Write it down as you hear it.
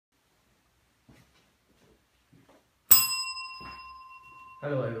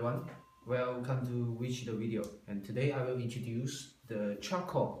Hello everyone, welcome to Which the video, and today I will introduce the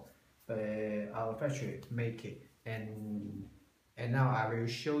charcoal our factory make it, and now I will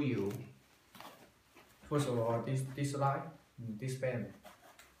show you first of all this line, this band,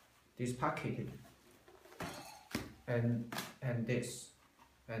 this packet, and this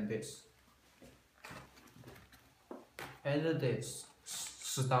and this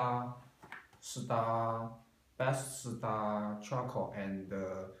star best star charcoal and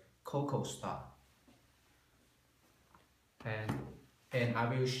the KOKO star, and I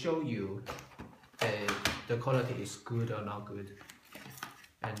will show you the quality is good or not good.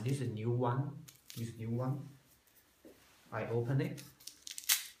 And this is new one. I open it.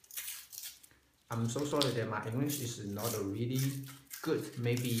 I'm so sorry that my English is not really good.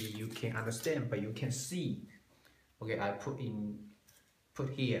 Maybe you can understand, but you can see. Okay, I put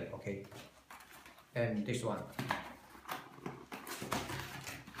here. Okay, and this one.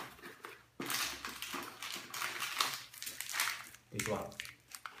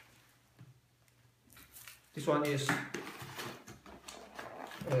 This one is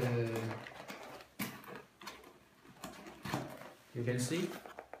you can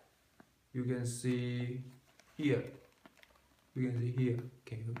see here. Can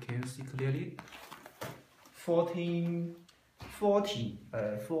you see clearly? 14.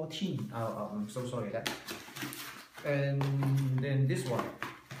 I'm so sorry that. And then this one,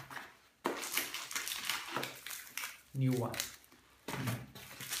 new one.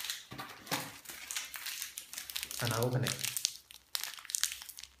 And I open it.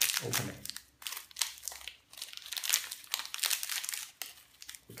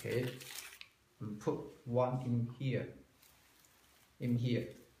 Okay, and put one in here,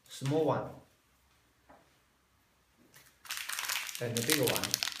 small one, and the bigger one.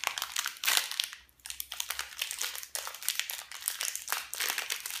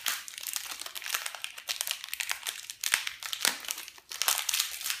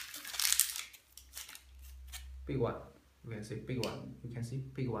 Big one, you can see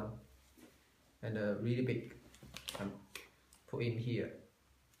big one, and really big, and put in here,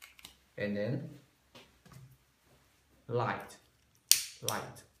 and then light.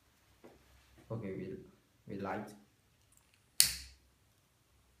 Okay, we light.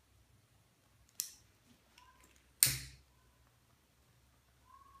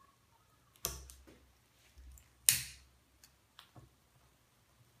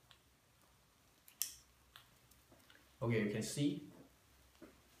 Okay, you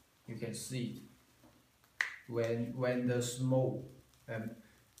can see when the smoke,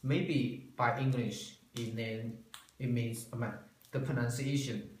 maybe by English it means the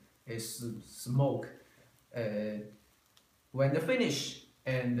pronunciation is smoke. When the finish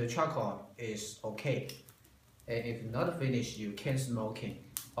and the charcoal is okay, and if not finish, you can smoking,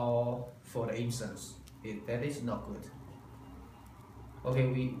 or for the incense, that is not good. Okay,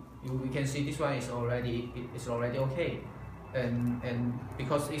 we can see this one is already okay, and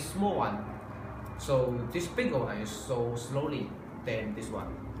because it's small one, so this bigger one is so slowly than this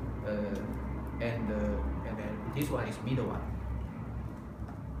one, and then this one is middle one.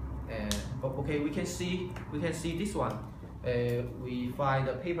 Okay, we can see this one. We find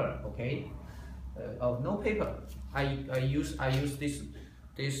the paper. Okay, no paper. I use this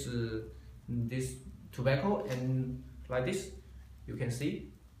tobacco, and like this. You can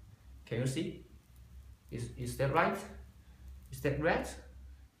see. Can you see? Is that right? Is that red?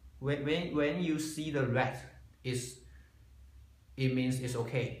 When you see the red, it means it's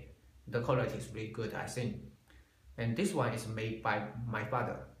okay. The quality is really good, I think. And this one is made by my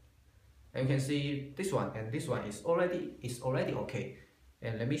father. And you can see this one and this one is already okay.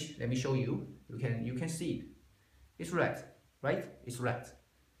 And let me show you. You can see it. It's red, right? It's red.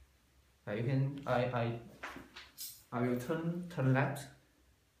 You can I will turn left.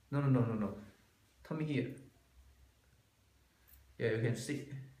 No. Turn me here. Yeah, you can see.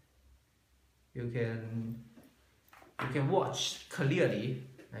 You can watch clearly,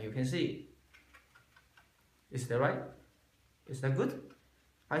 and you can see. Is that right? Is that good?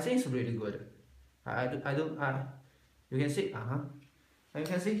 I think it's really good. You can see. And you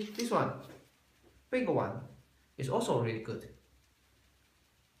can see this one, bigger one, is also really good.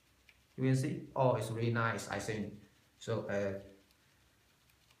 You can see. Oh, it's really nice, I think. So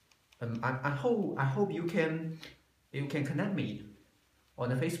I hope you can connect me on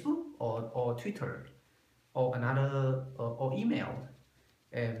the Facebook or Twitter or another or email,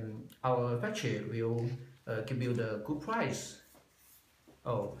 and our factory will give you the good price.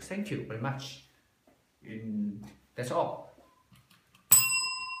 Oh, thank you very much. That's all.